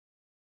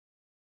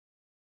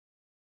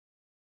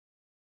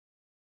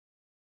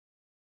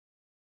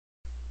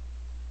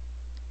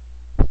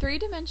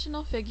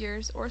Three-dimensional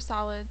figures, or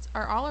solids,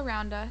 are all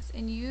around us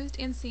and used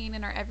and seen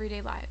in our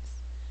everyday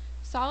lives.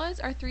 Solids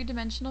are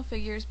three-dimensional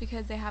figures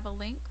because they have a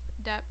length,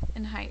 depth,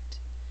 and height.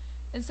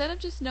 Instead of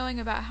just knowing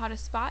about how to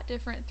spot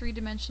different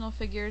three-dimensional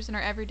figures in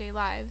our everyday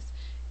lives,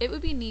 it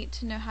would be neat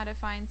to know how to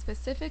find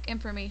specific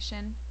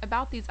information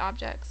about these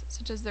objects,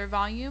 such as their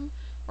volume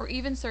or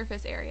even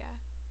surface area.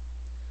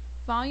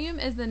 Volume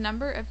is the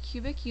number of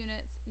cubic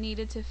units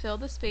needed to fill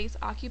the space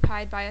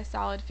occupied by a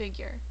solid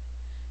figure.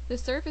 The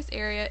surface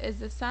area is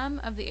the sum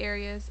of the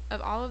areas of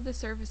all of the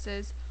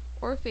surfaces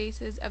or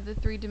faces of the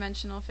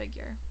three-dimensional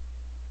figure.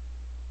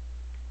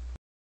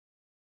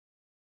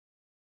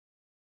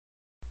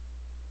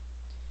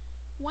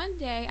 One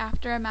day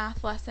after a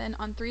math lesson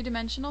on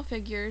three-dimensional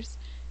figures,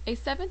 a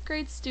 7th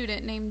grade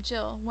student named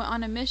Jill went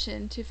on a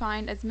mission to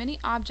find as many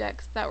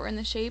objects that were in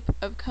the shape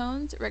of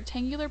cones,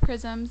 rectangular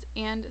prisms,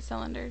 and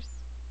cylinders.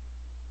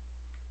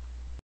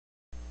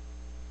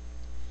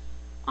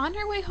 On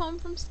her way home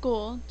from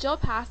school, Jill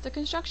passed a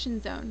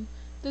construction zone.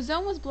 The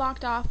zone was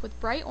blocked off with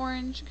bright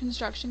orange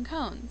construction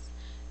cones.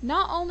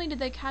 Not only did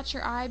they catch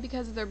her eye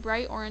because of their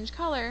bright orange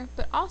color,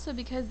 but also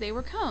because they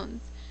were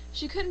cones.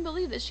 She couldn't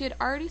believe that she had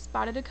already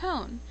spotted a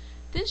cone.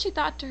 Then she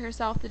thought to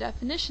herself the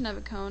definition of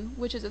a cone,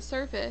 which is a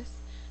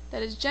surface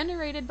that is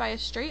generated by a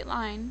straight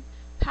line,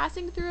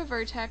 passing through a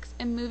vertex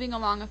and moving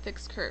along a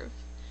fixed curve.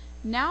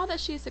 Now that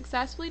she had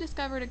successfully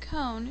discovered a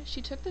cone,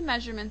 she took the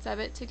measurements of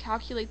it to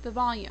calculate the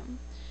volume.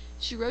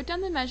 She wrote down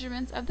the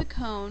measurements of the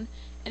cone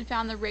and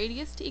found the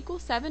radius to equal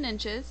 7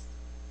 inches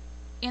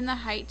and the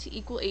height to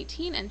equal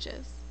 18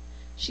 inches.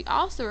 She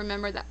also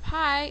remembered that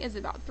pi is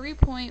about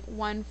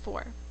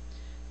 3.14.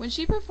 When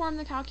she performed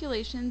the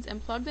calculations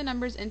and plugged the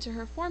numbers into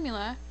her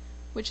formula,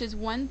 which is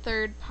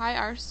 1/3 pi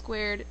r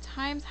squared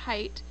times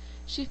height,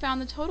 she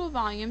found the total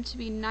volume to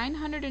be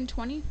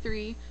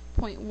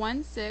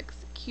 923.16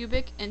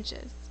 cubic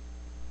inches.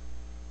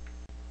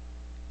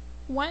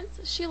 Once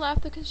she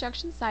left the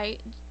construction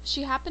site,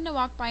 she happened to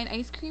walk by an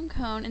ice cream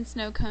cone and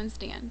snow cone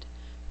stand.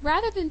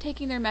 Rather than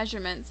taking their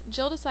measurements,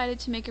 Jill decided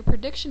to make a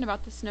prediction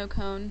about the snow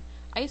cone,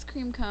 ice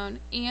cream cone,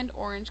 and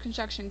orange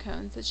construction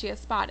cones that she had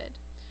spotted.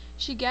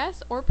 She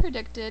guessed or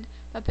predicted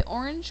that the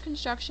orange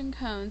construction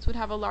cones would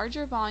have a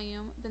larger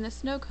volume than the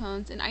snow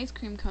cones and ice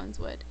cream cones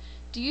would.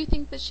 Do you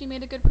think that she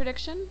made a good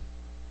prediction?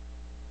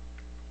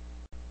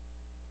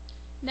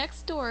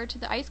 Next door to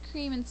the ice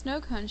cream and snow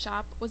cone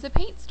shop was a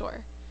paint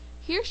store.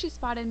 Here she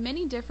spotted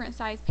many different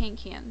sized paint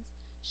cans.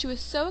 She was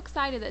so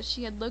excited that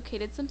she had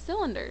located some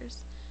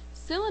cylinders.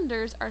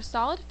 Cylinders are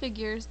solid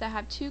figures that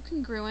have two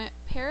congruent,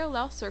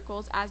 parallel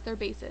circles as their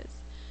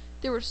bases.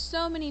 There were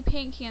so many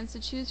paint cans to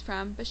choose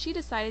from, but she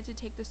decided to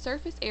take the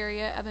surface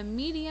area of a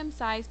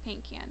medium-sized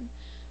paint can.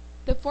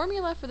 The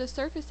formula for the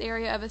surface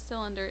area of a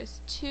cylinder is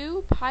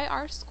 2 pi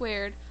r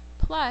squared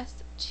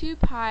plus 2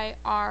 pi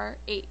r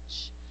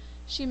h.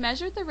 She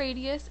measured the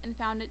radius and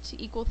found it to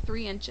equal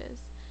 3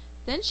 inches.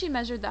 Then she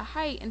measured the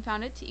height and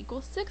found it to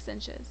equal 6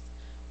 inches.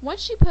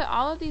 Once she put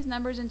all of these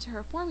numbers into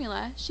her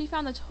formula, she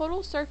found the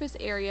total surface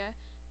area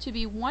to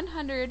be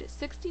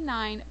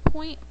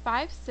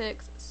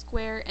 169.56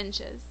 square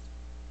inches.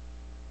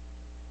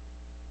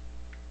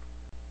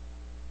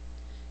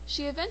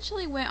 She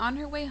eventually went on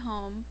her way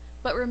home,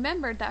 but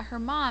remembered that her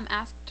mom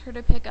asked her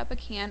to pick up a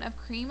can of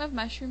cream of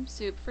mushroom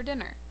soup for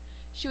dinner.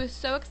 She was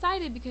so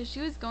excited because she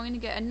was going to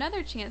get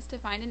another chance to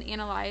find and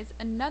analyze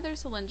another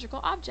cylindrical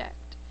object.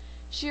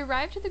 She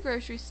arrived at the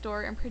grocery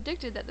store and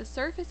predicted that the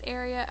surface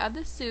area of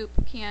the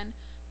soup can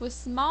was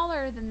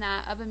smaller than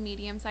that of a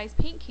medium-sized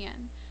paint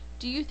can.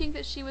 Do you think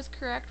that she was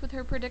correct with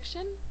her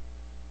prediction?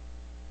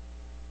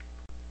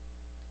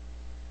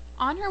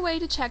 On her way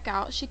to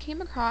checkout, she came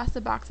across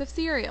a box of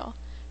cereal.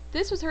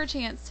 This was her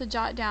chance to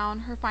jot down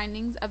her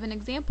findings of an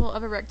example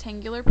of a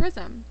rectangular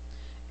prism.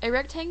 A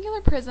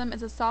rectangular prism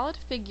is a solid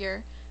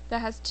figure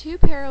that has two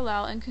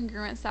parallel and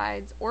congruent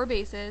sides or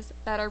bases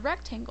that are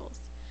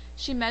rectangles.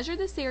 She measured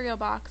the cereal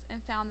box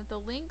and found that the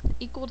length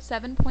equaled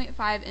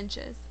 7.5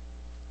 inches,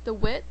 the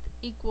width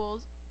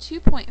equals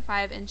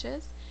 2.5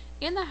 inches,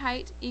 and the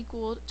height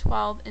equaled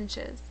 12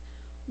 inches.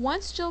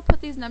 Once Jill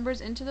put these numbers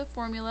into the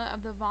formula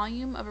of the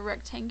volume of a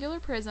rectangular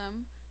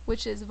prism,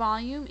 which is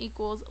volume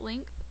equals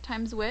length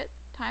times width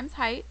times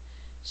height,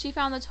 she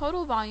found the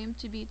total volume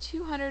to be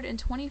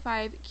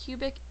 225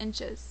 cubic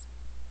inches.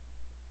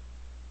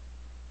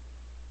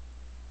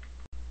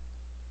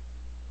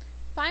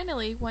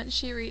 Finally, once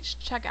she reached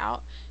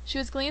checkout, she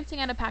was glancing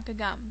at a pack of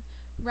gum.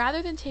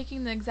 Rather than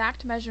taking the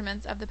exact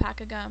measurements of the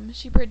pack of gum,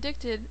 she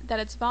predicted that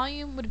its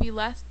volume would be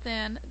less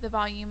than the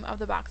volume of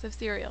the box of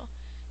cereal.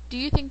 Do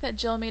you think that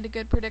Jill made a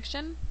good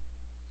prediction?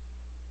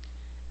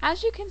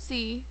 As you can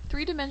see,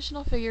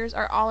 three-dimensional figures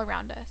are all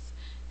around us.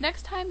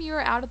 Next time you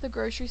are out at the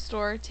grocery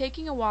store,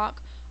 taking a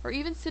walk, or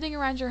even sitting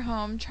around your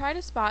home, try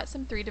to spot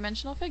some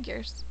three-dimensional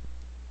figures.